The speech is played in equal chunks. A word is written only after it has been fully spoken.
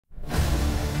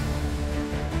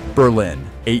Berlin,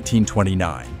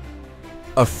 1829.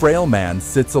 A frail man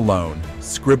sits alone,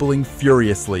 scribbling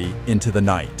furiously into the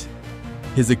night.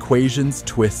 His equations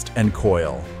twist and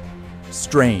coil.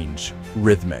 Strange,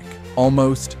 rhythmic,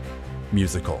 almost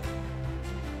musical.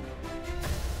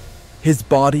 His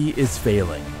body is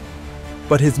failing,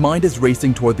 but his mind is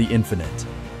racing toward the infinite.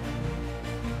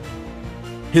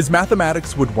 His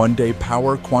mathematics would one day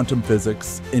power quantum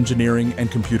physics, engineering, and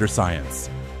computer science.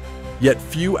 Yet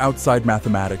few outside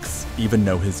mathematics even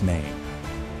know his name.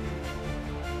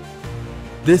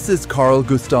 This is Carl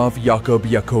Gustav Jacob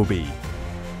Jacobi,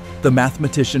 the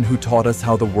mathematician who taught us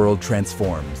how the world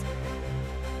transforms.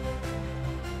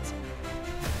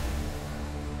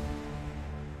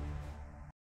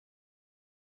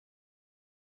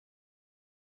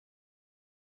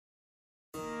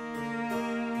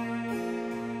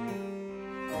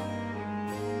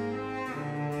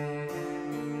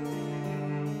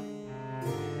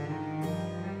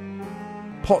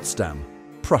 Potsdam,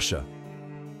 Prussia,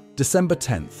 December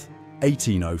 10th,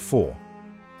 1804.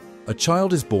 A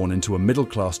child is born into a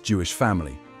middle-class Jewish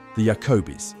family, the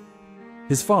Jacobis.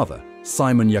 His father,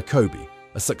 Simon Jacobi,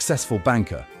 a successful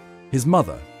banker. His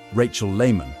mother, Rachel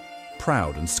Lehmann,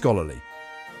 proud and scholarly.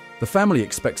 The family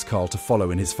expects Carl to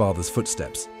follow in his father's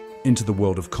footsteps, into the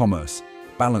world of commerce,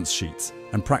 balance sheets,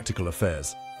 and practical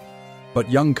affairs.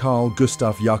 But young Carl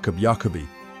Gustav Jacob Jacobi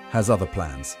has other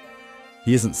plans.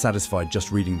 He isn't satisfied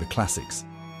just reading the classics.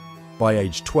 By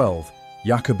age 12,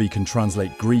 Jacobi can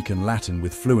translate Greek and Latin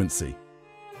with fluency.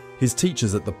 His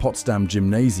teachers at the Potsdam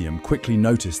Gymnasium quickly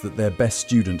notice that their best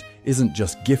student isn't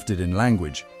just gifted in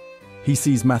language. He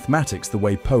sees mathematics the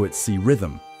way poets see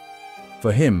rhythm.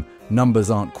 For him, numbers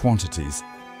aren't quantities.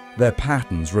 They're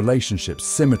patterns, relationships,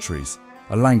 symmetries,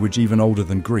 a language even older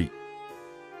than Greek.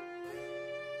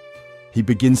 He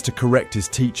begins to correct his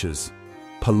teachers,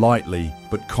 politely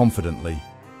but confidently.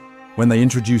 When they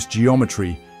introduce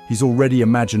geometry, he's already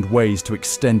imagined ways to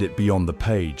extend it beyond the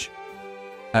page.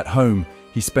 At home,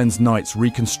 he spends nights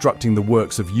reconstructing the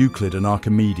works of Euclid and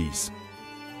Archimedes.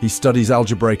 He studies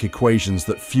algebraic equations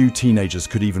that few teenagers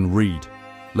could even read,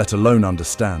 let alone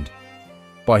understand.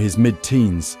 By his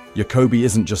mid-teens, Jacobi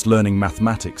isn't just learning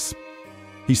mathematics.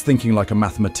 He's thinking like a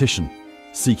mathematician,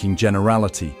 seeking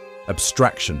generality,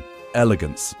 abstraction,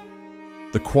 elegance,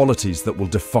 the qualities that will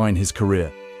define his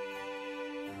career.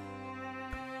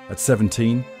 At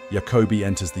 17, Jacobi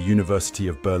enters the University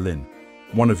of Berlin,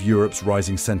 one of Europe's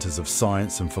rising centers of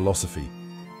science and philosophy.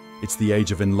 It's the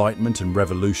age of enlightenment and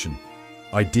revolution,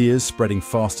 ideas spreading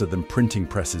faster than printing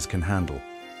presses can handle.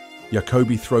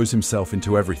 Jacobi throws himself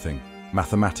into everything: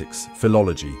 mathematics,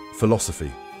 philology,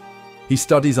 philosophy. He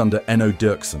studies under Enno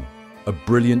Dirksen, a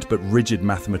brilliant but rigid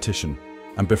mathematician,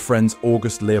 and befriends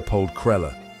August Leopold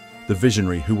Kreller, the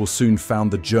visionary who will soon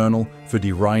found the Journal für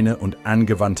die reine und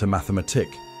angewandte Mathematik,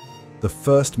 the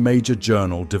first major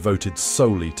journal devoted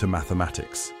solely to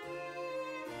mathematics.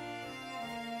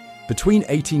 Between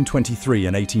 1823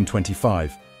 and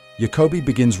 1825, Jacobi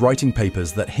begins writing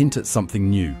papers that hint at something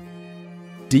new: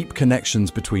 deep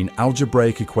connections between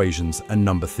algebraic equations and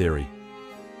number theory.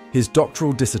 His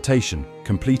doctoral dissertation,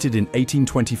 completed in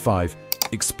 1825,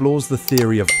 explores the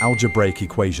theory of algebraic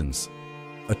equations,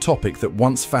 a topic that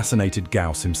once fascinated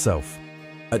Gauss himself.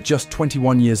 At just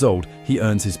 21 years old, he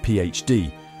earns his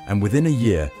PhD, and within a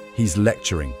year, he's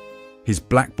lecturing, his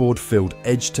blackboard filled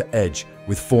edge to edge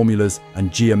with formulas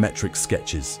and geometric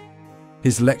sketches.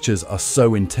 His lectures are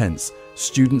so intense,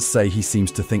 students say he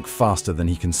seems to think faster than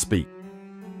he can speak.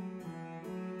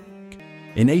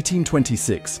 In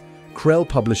 1826, Kreller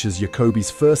publishes Jacobi's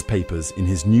first papers in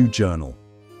his new journal.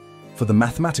 For the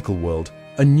mathematical world,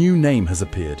 a new name has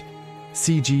appeared: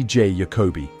 C.G.J.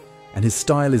 Jacobi, and his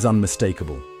style is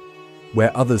unmistakable.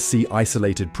 Where others see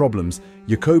isolated problems,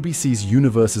 Jacobi sees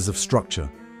universes of structure,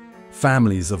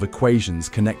 families of equations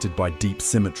connected by deep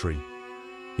symmetry.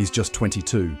 He's just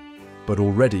 22, but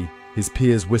already his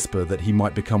peers whisper that he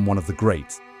might become one of the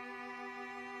greats.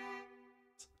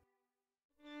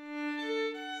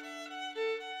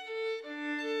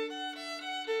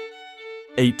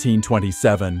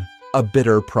 (1827), a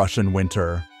bitter Prussian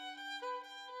winter.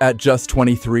 At just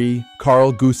 23,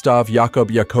 Carl Gustav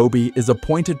Jacob Jacobi is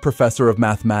appointed professor of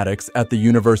mathematics at the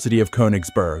University of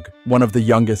Königsberg, one of the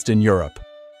youngest in Europe.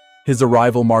 His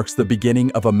arrival marks the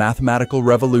beginning of a mathematical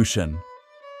revolution.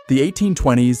 The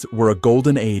 1820s were a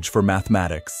golden age for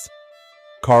mathematics.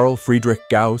 Carl Friedrich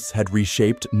Gauss had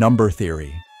reshaped number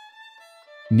theory.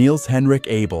 Niels Henrik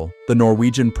Abel, the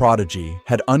Norwegian prodigy,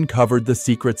 had uncovered the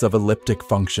secrets of elliptic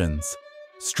functions.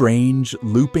 Strange,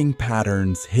 looping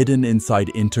patterns hidden inside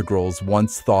integrals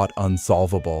once thought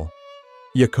unsolvable.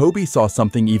 Jacobi saw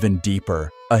something even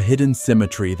deeper: a hidden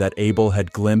symmetry that Abel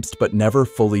had glimpsed but never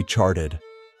fully charted.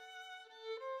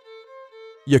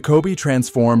 Jacobi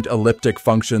transformed elliptic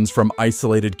functions from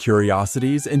isolated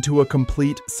curiosities into a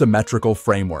complete symmetrical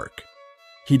framework.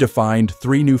 He defined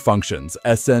three new functions,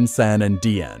 Sn, sen, and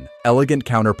Dn, elegant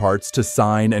counterparts to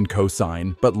sine and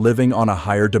cosine, but living on a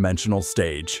higher dimensional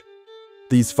stage.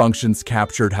 These functions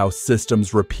captured how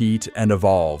systems repeat and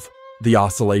evolve, the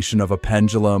oscillation of a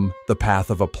pendulum, the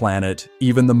path of a planet,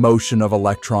 even the motion of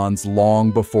electrons long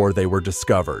before they were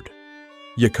discovered.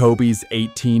 Jacobi's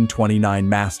 1829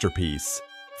 masterpiece,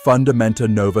 Fundamenta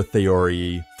Nova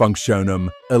Theoriae Functionum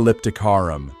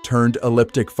Ellipticarum, turned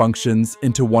elliptic functions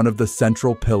into one of the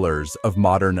central pillars of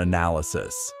modern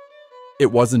analysis.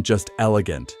 It wasn't just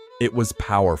elegant, it was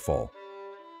powerful.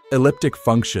 Elliptic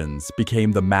functions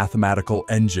became the mathematical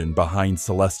engine behind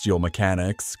celestial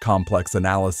mechanics, complex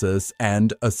analysis,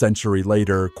 and, a century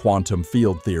later, quantum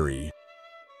field theory.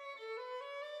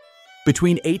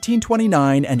 Between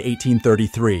 1829 and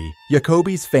 1833,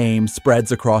 Jacobi's fame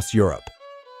spreads across Europe.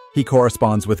 He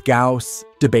corresponds with Gauss,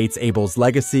 debates Abel's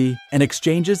legacy, and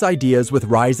exchanges ideas with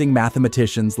rising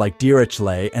mathematicians like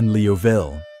Dirichlet and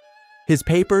Liouville. His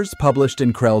papers, published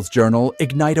in Krell's journal,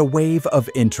 ignite a wave of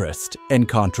interest and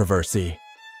controversy.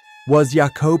 Was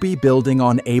Jacobi building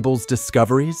on Abel's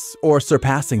discoveries or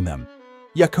surpassing them?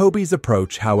 Jacobi's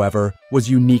approach, however, was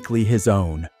uniquely his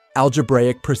own: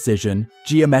 algebraic precision,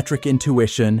 geometric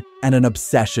intuition, and an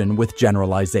obsession with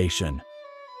generalization.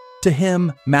 To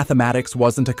him, mathematics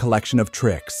wasn't a collection of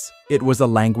tricks, it was a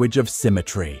language of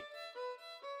symmetry.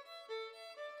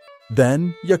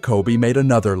 Then, Jacobi made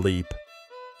another leap.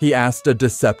 He asked a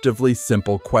deceptively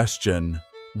simple question: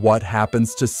 what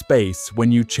happens to space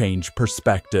when you change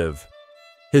perspective?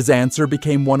 His answer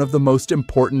became one of the most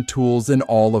important tools in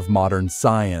all of modern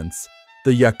science: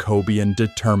 the Jacobian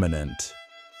determinant.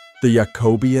 The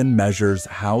Jacobian measures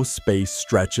how space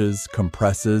stretches,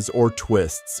 compresses, or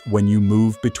twists when you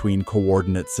move between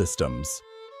coordinate systems.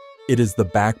 It is the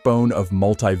backbone of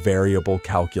multivariable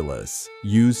calculus,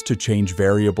 used to change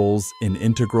variables in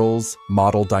integrals,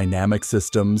 model dynamic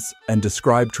systems, and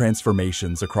describe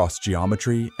transformations across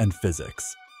geometry and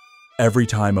physics. Every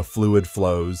time a fluid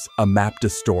flows, a map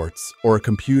distorts, or a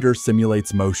computer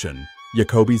simulates motion,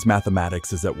 Jacobi's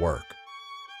mathematics is at work.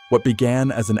 What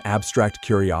began as an abstract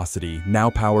curiosity now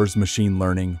powers machine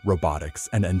learning, robotics,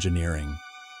 and engineering.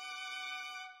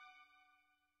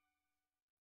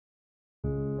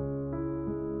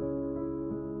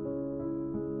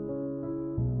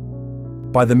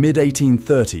 By the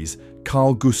mid-1830s,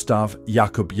 Carl Gustav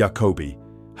Jacob Jacobi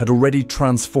had already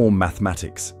transformed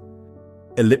mathematics.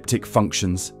 Elliptic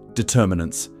functions,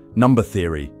 determinants, number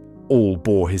theory, all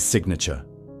bore his signature.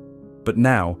 But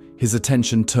now, his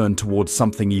attention turned towards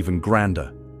something even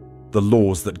grander: the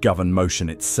laws that govern motion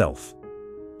itself.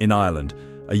 In Ireland,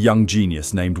 a young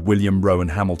genius named William Rowan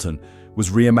Hamilton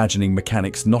was reimagining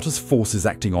mechanics not as forces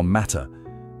acting on matter,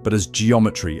 but as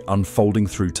geometry unfolding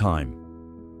through time.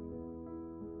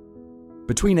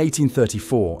 Between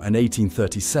 1834 and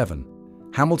 1837,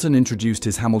 Hamilton introduced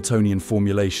his Hamiltonian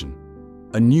formulation,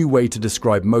 a new way to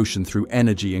describe motion through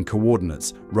energy and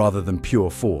coordinates rather than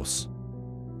pure force.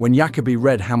 When Jacobi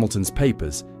read Hamilton's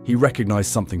papers, he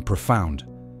recognized something profound.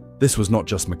 This was not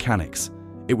just mechanics,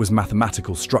 it was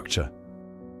mathematical structure.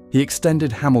 He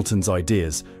extended Hamilton's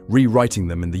ideas, rewriting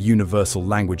them in the universal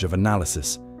language of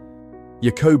analysis.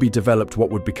 Jacobi developed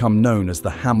what would become known as the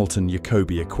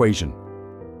Hamilton-Jacobi equation,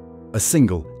 a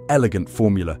single, elegant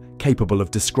formula capable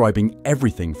of describing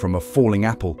everything from a falling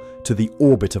apple to the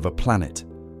orbit of a planet,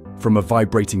 from a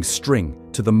vibrating string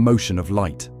to the motion of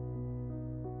light.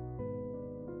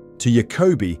 To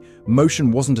Jacobi,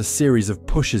 motion wasn't a series of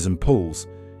pushes and pulls.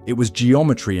 It was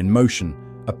geometry in motion,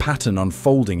 a pattern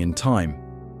unfolding in time.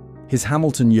 His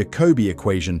Hamilton-Jacobi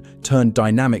equation turned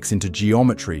dynamics into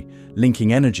geometry,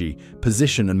 linking energy,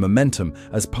 position, and momentum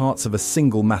as parts of a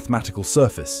single mathematical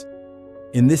surface.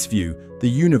 In this view, the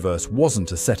universe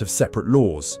wasn't a set of separate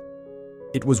laws.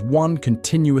 It was one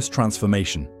continuous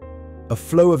transformation, a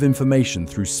flow of information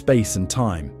through space and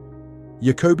time.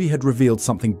 Jacobi had revealed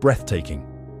something breathtaking.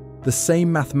 The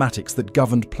same mathematics that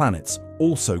governed planets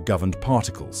also governed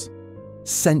particles.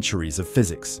 Centuries of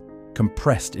physics,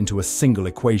 compressed into a single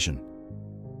equation.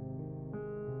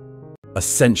 A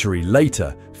century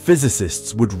later,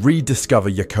 physicists would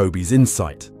rediscover Jacobi's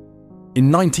insight.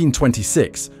 In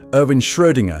 1926, Erwin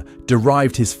Schrödinger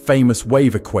derived his famous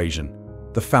wave equation,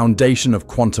 the foundation of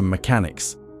quantum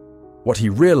mechanics. What he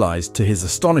realized, to his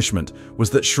astonishment,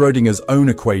 was that Schrödinger's own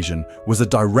equation was a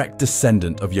direct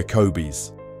descendant of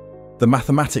Jacobi's. The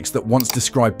mathematics that once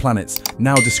described planets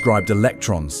now described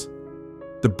electrons.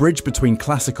 The bridge between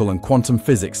classical and quantum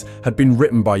physics had been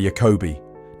written by Jacobi,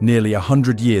 nearly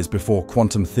 100 years before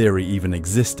quantum theory even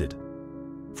existed.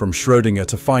 From Schrödinger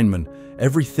to Feynman,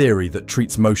 every theory that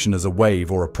treats motion as a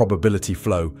wave or a probability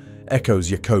flow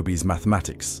echoes Jacobi's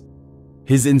mathematics.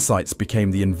 His insights became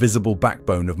the invisible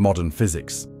backbone of modern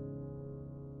physics.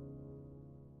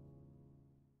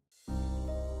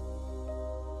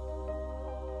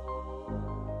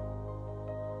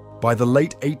 By the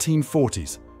late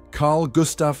 1840s, Carl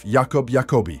Gustav Jacob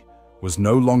Jacobi was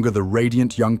no longer the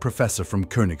radiant young professor from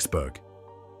Königsberg.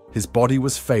 His body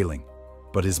was failing,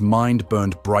 but his mind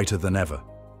burned brighter than ever.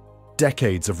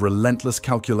 Decades of relentless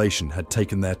calculation had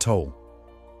taken their toll.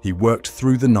 He worked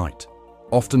through the night,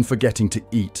 often forgetting to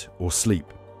eat or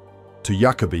sleep. To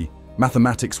Jacobi,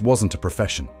 mathematics wasn't a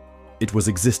profession, it was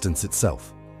existence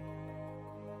itself.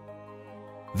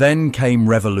 Then came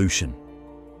revolution.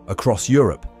 Across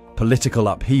Europe, political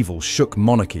upheaval shook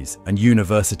monarchies and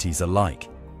universities alike.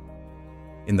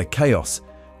 In the chaos,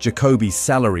 Jacobi's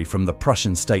salary from the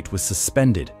Prussian state was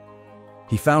suspended.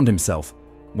 He found himself,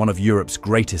 one of Europe's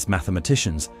greatest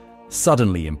mathematicians,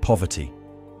 suddenly in poverty.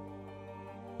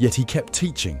 Yet he kept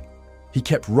teaching, he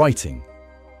kept writing.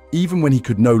 Even when he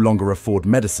could no longer afford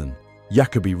medicine,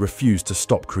 Jacobi refused to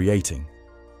stop creating.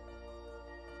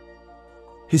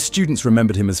 His students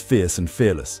remembered him as fierce and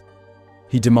fearless.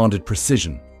 He demanded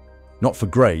precision, not for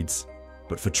grades,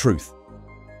 but for truth.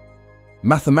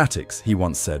 Mathematics, he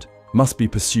once said, must be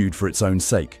pursued for its own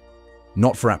sake,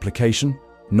 not for application,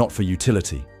 not for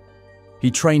utility.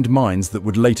 He trained minds that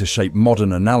would later shape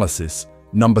modern analysis,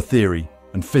 number theory,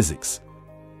 and physics.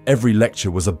 Every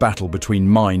lecture was a battle between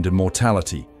mind and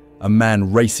mortality, a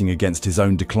man racing against his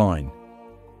own decline.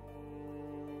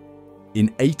 In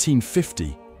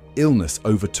 1850, illness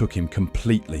overtook him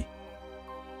completely.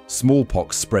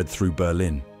 Smallpox spread through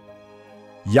Berlin.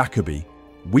 Jacobi,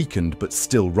 weakened but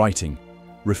still writing,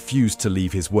 refused to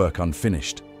leave his work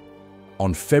unfinished.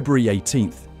 On February 18,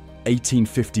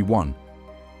 1851,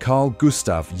 Carl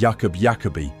Gustav Jacob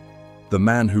Jacobi, the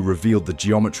man who revealed the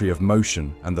geometry of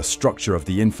motion and the structure of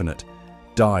the infinite,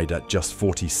 died at just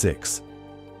 46.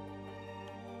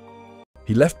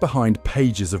 He left behind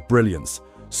pages of brilliance,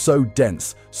 so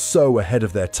dense, so ahead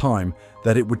of their time,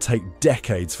 that it would take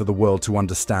decades for the world to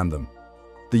understand them.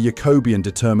 The Jacobian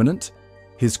determinant,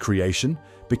 his creation,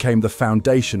 became the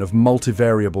foundation of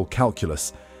multivariable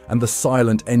calculus and the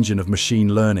silent engine of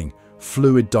machine learning,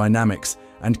 fluid dynamics,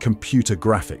 and computer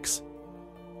graphics.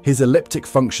 His elliptic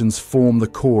functions form the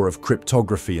core of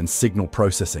cryptography and signal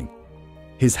processing.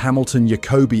 His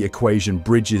Hamilton-Jacobi equation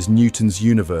bridges Newton's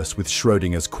universe with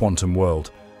Schrödinger's quantum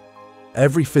world.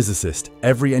 Every physicist,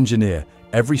 every engineer,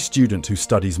 every student who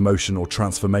studies motion or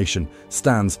transformation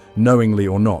stands, knowingly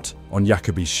or not, on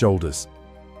Jacobi's shoulders.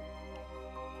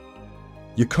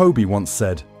 Jacobi once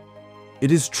said,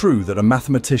 "It is true that a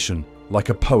mathematician, like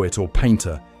a poet or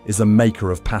painter, is a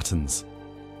maker of patterns.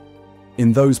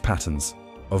 In those patterns,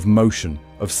 of motion,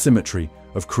 of symmetry,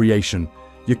 of creation,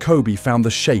 Jacobi found the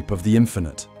shape of the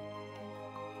infinite."